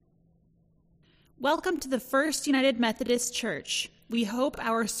Welcome to the First United Methodist Church. We hope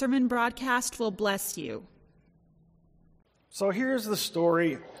our sermon broadcast will bless you. So here's the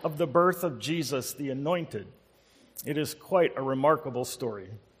story of the birth of Jesus, the Anointed. It is quite a remarkable story.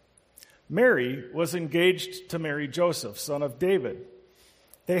 Mary was engaged to marry Joseph, son of David.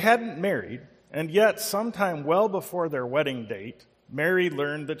 They hadn't married, and yet sometime well before their wedding date, Mary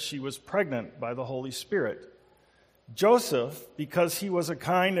learned that she was pregnant by the Holy Spirit. Joseph, because he was a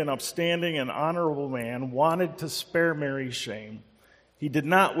kind and upstanding and honorable man, wanted to spare Mary's shame. He did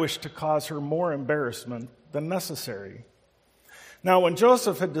not wish to cause her more embarrassment than necessary. Now, when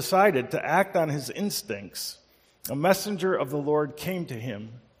Joseph had decided to act on his instincts, a messenger of the Lord came to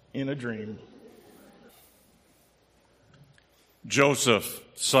him in a dream. Joseph,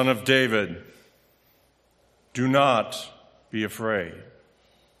 son of David, do not be afraid.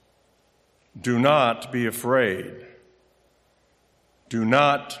 Do not be afraid. Do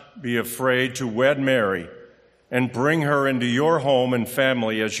not be afraid to wed Mary and bring her into your home and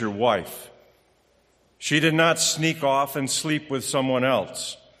family as your wife. She did not sneak off and sleep with someone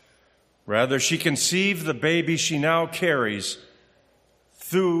else. Rather, she conceived the baby she now carries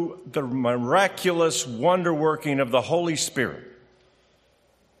through the miraculous wonder-working of the Holy Spirit.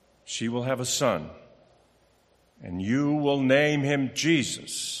 She will have a son, and you will name him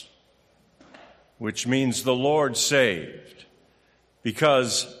Jesus, which means the Lord saved,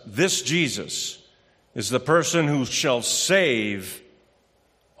 because this Jesus is the person who shall save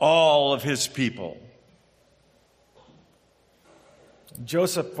all of his people.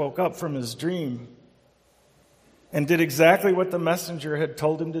 Joseph woke up from his dream and did exactly what the messenger had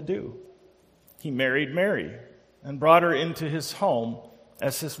told him to do. He married Mary and brought her into his home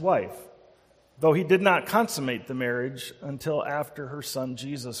as his wife, though he did not consummate the marriage until after her son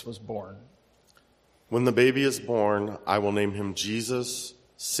Jesus was born. When the baby is born, I will name him Jesus,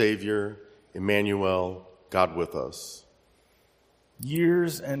 Savior, Emmanuel, God with us.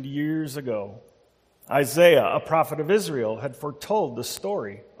 Years and years ago, Isaiah, a prophet of Israel, had foretold the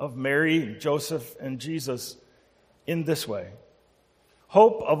story of Mary, Joseph, and Jesus in this way.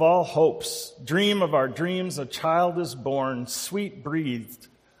 Hope of all hopes, dream of our dreams, a child is born, sweet-breathed.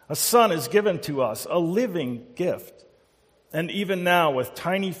 A son is given to us, a living gift. And even now, with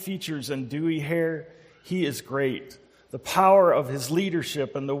tiny features and dewy hair, he is great. The power of his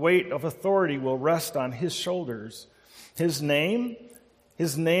leadership and the weight of authority will rest on his shoulders. His name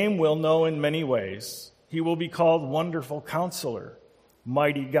we'll know in many ways. He will be called Wonderful Counselor,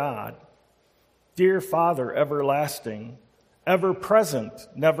 Mighty God, Dear Father, Everlasting, Ever Present,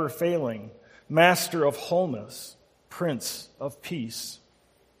 Never Failing, Master of Wholeness, Prince of Peace.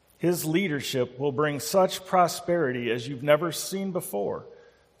 His leadership will bring such prosperity as you've never seen before,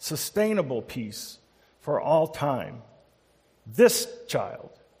 sustainable peace for all time. This child,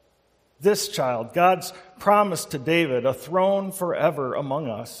 God's promise to David, a throne forever among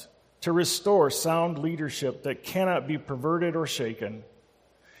us, to restore sound leadership that cannot be perverted or shaken.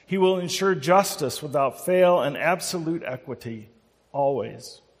 He will ensure justice without fail and absolute equity,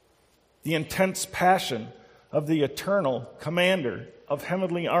 always. The intense passion of the eternal commander of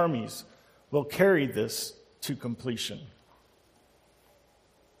heavenly armies will carry this to completion.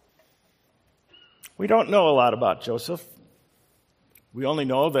 We don't know a lot about Joseph. We only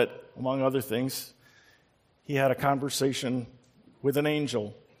know that, among other things, he had a conversation with an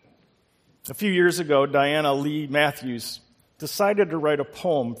angel. A few years ago, Diana Lee Matthews decided to write a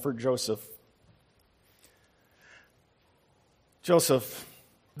poem for Joseph. Joseph,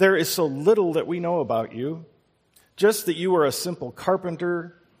 there is so little that we know about you, just that you were a simple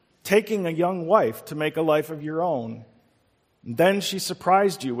carpenter, taking a young wife to make a life of your own. And then she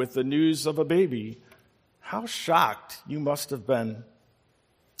surprised you with the news of a baby. How shocked you must have been.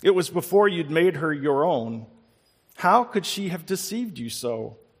 It was before you'd made her your own. How could she have deceived you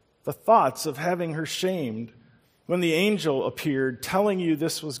so? The thoughts of having her shamed when the angel appeared telling you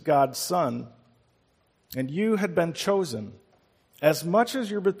this was God's son, and you had been chosen, as much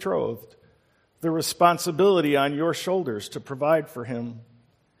as your betrothed, the responsibility on your shoulders to provide for him,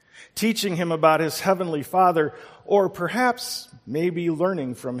 teaching him about his heavenly Father, or perhaps maybe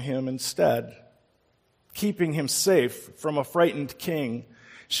learning from him instead, keeping him safe from a frightened king,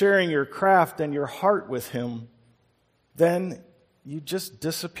 sharing your craft and your heart with him. Then you just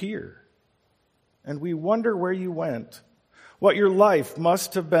disappear. And we wonder where you went, what your life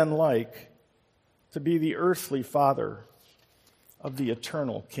must have been like to be the earthly father of the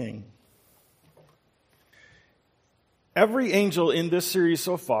eternal King. Every angel in this series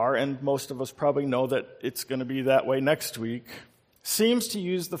so far, and most of us probably know that it's going to be that way next week, seems to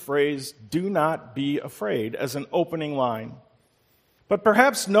use the phrase, "do not be afraid," as an opening line. But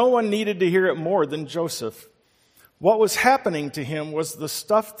perhaps no one needed to hear it more than Joseph. What was happening to him was the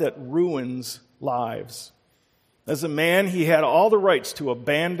stuff that ruins lives. As a man, he had all the rights to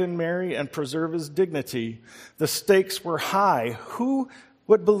abandon Mary and preserve his dignity. The stakes were high. Who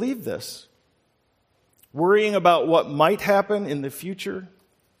would believe this? Worrying about what might happen in the future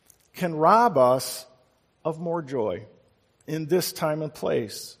can rob us of more joy in this time and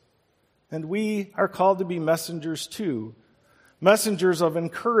place. And we are called to be messengers too, messengers of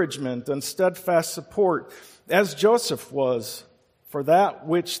encouragement and steadfast support, as Joseph was, for that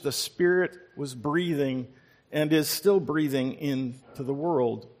which the Spirit was breathing and is still breathing into the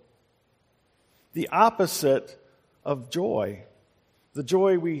world. The opposite of joy, the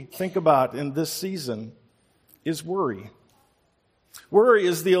joy we think about in this season, is worry. Worry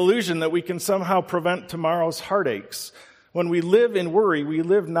is the illusion that we can somehow prevent tomorrow's heartaches. When we live in worry, we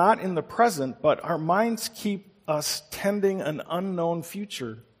live not in the present, but our minds keep us tending an unknown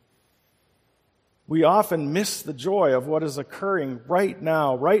future. We often miss the joy of what is occurring right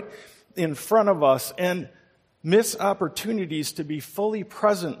now, right in front of us, and miss opportunities to be fully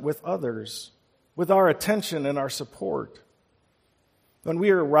present with others, with our attention and our support. When we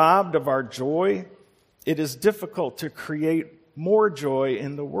are robbed of our joy, it is difficult to create more joy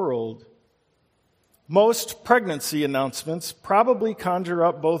in the world. Most pregnancy announcements probably conjure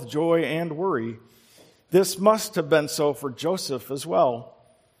up both joy and worry. This must have been so for Joseph as well.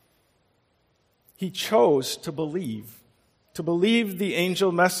 He chose to believe the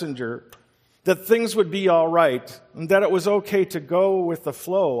angel messenger, that things would be all right, and that it was okay to go with the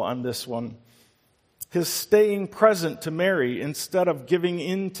flow on this one. His staying present to Mary instead of giving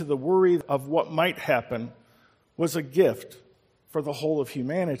in to the worry of what might happen was a gift for the whole of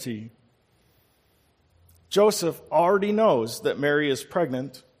humanity. Joseph already knows that Mary is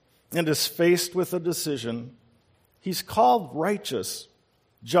pregnant and is faced with a decision. He's called righteous,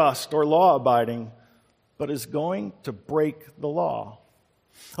 just, or law-abiding, but is going to break the law.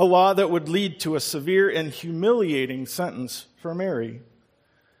 A law that would lead to a severe and humiliating sentence for Mary,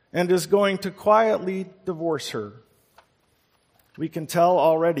 and is going to quietly divorce her. We can tell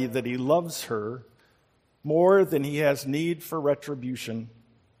already that he loves her more than he has need for retribution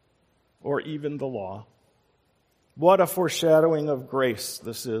or even the law. What a foreshadowing of grace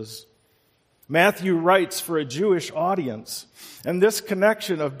this is. Matthew writes for a Jewish audience, and this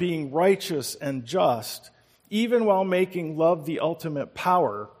connection of being righteous and just, even while making love the ultimate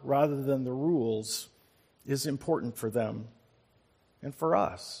power rather than the rules, is important for them and for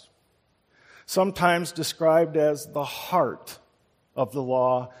us. Sometimes described as the heart of the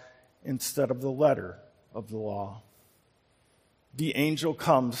law instead of the letter of the law. The angel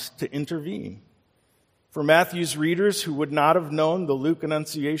comes to intervene. For Matthew's readers who would not have known the Luke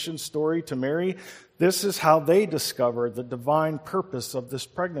Annunciation story to Mary, this is how they discover the divine purpose of this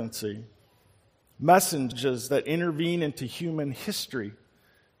pregnancy. Messengers that intervene into human history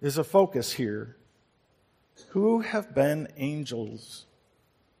is a focus here. Who have been angels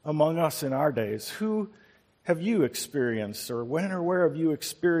among us in our days? Who have you experienced, or when or where have you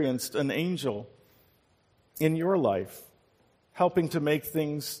experienced an angel in your life, helping to make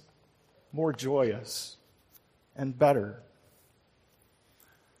things more joyous and better?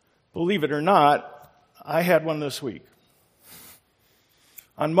 Believe it or not, I had one this week.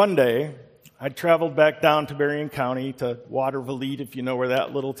 On Monday, I traveled back down to Berrien County to Watervliet, if you know where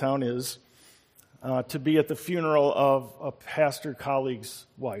that little town is, to be at the funeral of a pastor colleague's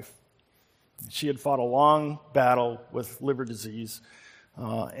wife. She had fought a long battle with liver disease,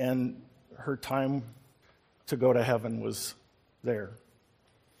 and her time to go to heaven was there.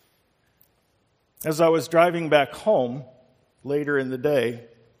 As I was driving back home later in the day,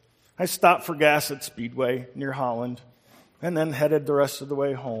 I stopped for gas at Speedway near Holland and then headed the rest of the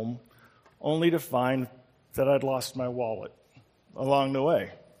way home, only to find that I'd lost my wallet along the way.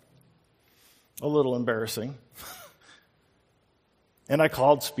 A little embarrassing. And I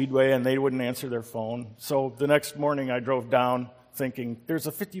called Speedway and they wouldn't answer their phone. So the next morning I drove down thinking, there's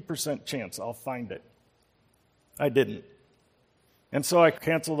a 50% chance I'll find it. I didn't. And so I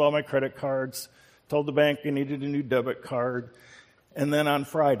canceled all my credit cards, told the bank I needed a new debit card, and then on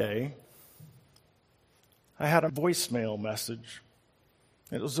Friday, I had a voicemail message.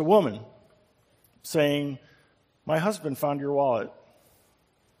 It was a woman saying, my husband found your wallet.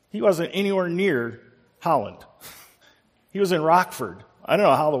 He wasn't anywhere near Holland. He was in Rockford. I don't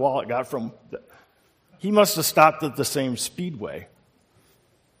know how the wallet got from... He must have stopped at the same Speedway.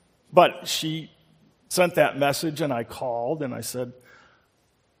 But she sent that message, and I called, and I said,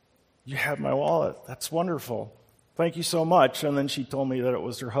 you have my wallet. That's wonderful. Thank you so much. And then she told me that it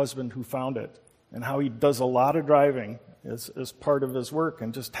was her husband who found it and how he does a lot of driving as part of his work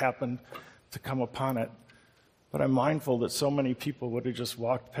and just happened to come upon it. But I'm mindful that so many people would have just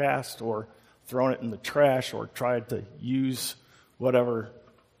walked past or thrown it in the trash or tried to use whatever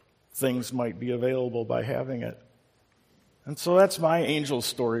things might be available by having it. And so that's my angel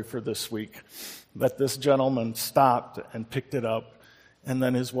story for this week, that this gentleman stopped and picked it up, and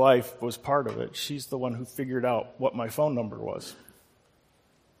then his wife was part of it. She's the one who figured out what my phone number was.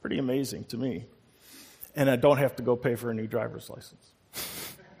 Pretty amazing to me. And I don't have to go pay for a new driver's license.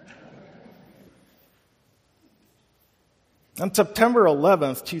 On September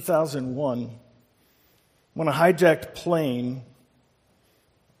 11th, 2001, when a hijacked plane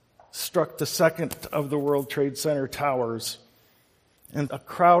struck the second of the World Trade Center towers, and a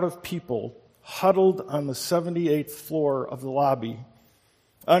crowd of people huddled on the 78th floor of the lobby,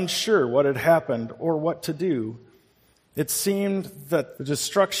 unsure what had happened or what to do. It seemed that the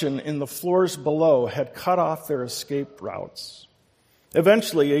destruction in the floors below had cut off their escape routes.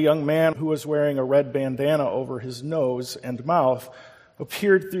 Eventually, a young man who was wearing a red bandana over his nose and mouth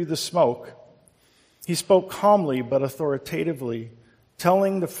appeared through the smoke. He spoke calmly but authoritatively,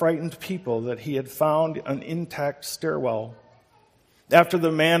 telling the frightened people that he had found an intact stairwell. After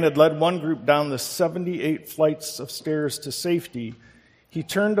the man had led one group down the 78 flights of stairs to safety, he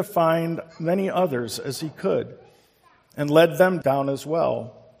turned to find many others as he could, and led them down as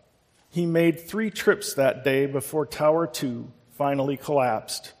well. He made 3 trips that day before Tower 2 finally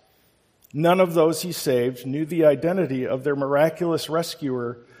collapsed. None of those he saved knew the identity of their miraculous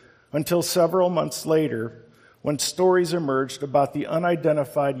rescuer until several months later, when stories emerged about the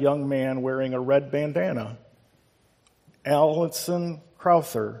unidentified young man wearing a red bandana. Allison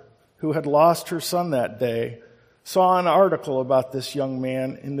Crowther, who had lost her son that day, saw an article about this young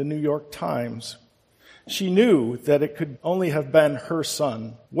man in the New York Times. She knew that it could only have been her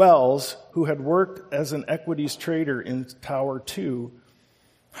son, Wells, who had worked as an equities trader in Tower 2.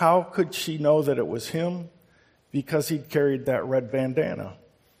 How could she know that it was him? Because he'd carried that red bandana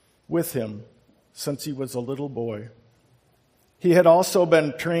with him since he was a little boy. He had also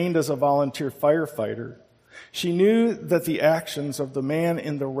been trained as a volunteer firefighter. She knew that the actions of the man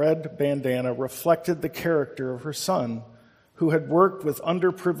in the red bandana reflected the character of her son, who had worked with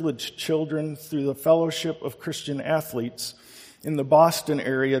underprivileged children through the Fellowship of Christian Athletes in the Boston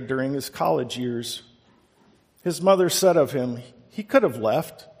area during his college years. His mother said of him, he could have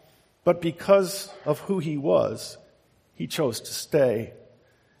left, but because of who he was, he chose to stay,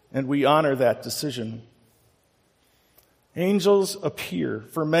 and we honor that decision. Angels appear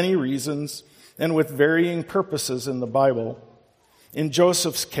for many reasons and with varying purposes in the Bible. In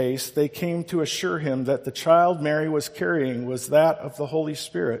Joseph's case, they came to assure him that the child Mary was carrying was that of the Holy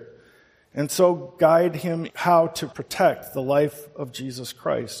Spirit, and so guide him how to protect the life of Jesus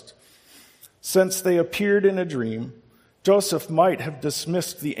Christ. Since they appeared in a dream, Joseph might have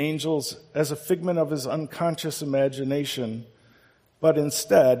dismissed the angels as a figment of his unconscious imagination, but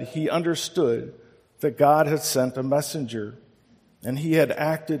instead he understood that God had sent a messenger, and he had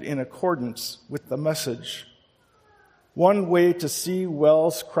acted in accordance with the message. One way to see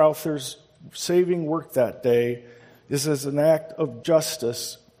Wells Crowther's saving work that day is as an act of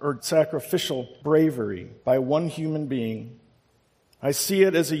justice or sacrificial bravery by one human being. I see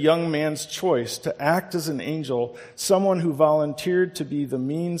it as a young man's choice to act as an angel, someone who volunteered to be the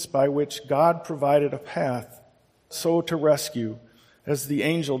means by which God provided a path, so to rescue, as the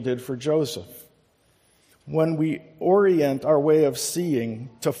angel did for Joseph. When we orient our way of seeing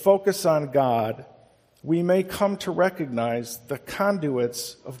to focus on God, we may come to recognize the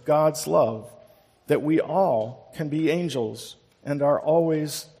conduits of God's love, that we all can be angels and are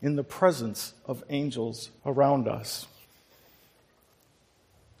always in the presence of angels around us.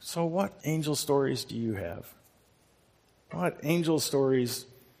 So what angel stories do you have? What angel stories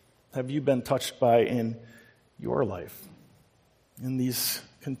have you been touched by in your life? In these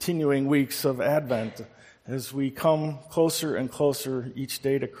continuing weeks of Advent, as we come closer and closer each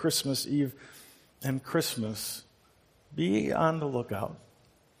day to Christmas Eve and Christmas, be on the lookout.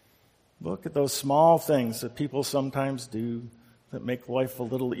 Look at those small things that people sometimes do that make life a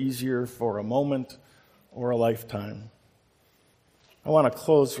little easier for a moment or a lifetime. I want to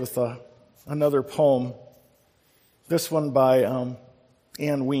close with another poem, this one by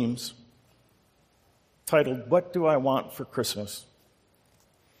Ann Weems, titled, What Do I Want for Christmas?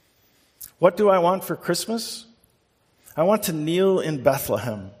 What do I want for Christmas? I want to kneel in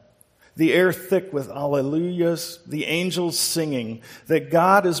Bethlehem, the air thick with alleluias, the angels singing that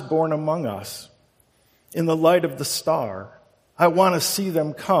God is born among us. In the light of the star, I want to see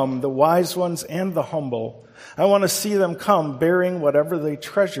them come, the wise ones and the humble. I want to see them come bearing whatever they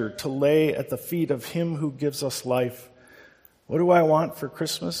treasure to lay at the feet of him who gives us life. What do I want for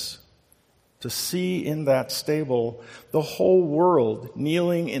Christmas? To see in that stable the whole world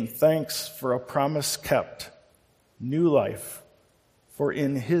kneeling in thanks for a promise kept, new life, for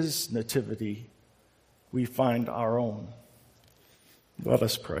in his nativity we find our own. Let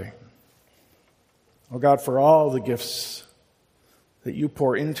us pray. Oh God, for all the gifts that you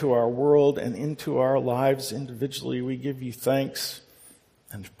pour into our world and into our lives individually, we give you thanks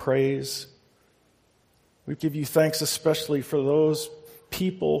and praise. We give you thanks especially for those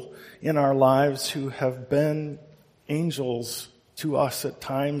people in our lives who have been angels to us at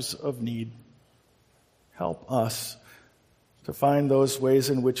times of need. Help us to find those ways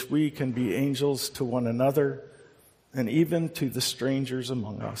in which we can be angels to one another and even to the strangers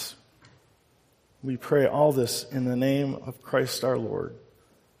among us. We pray all this in the name of Christ our Lord.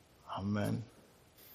 Amen.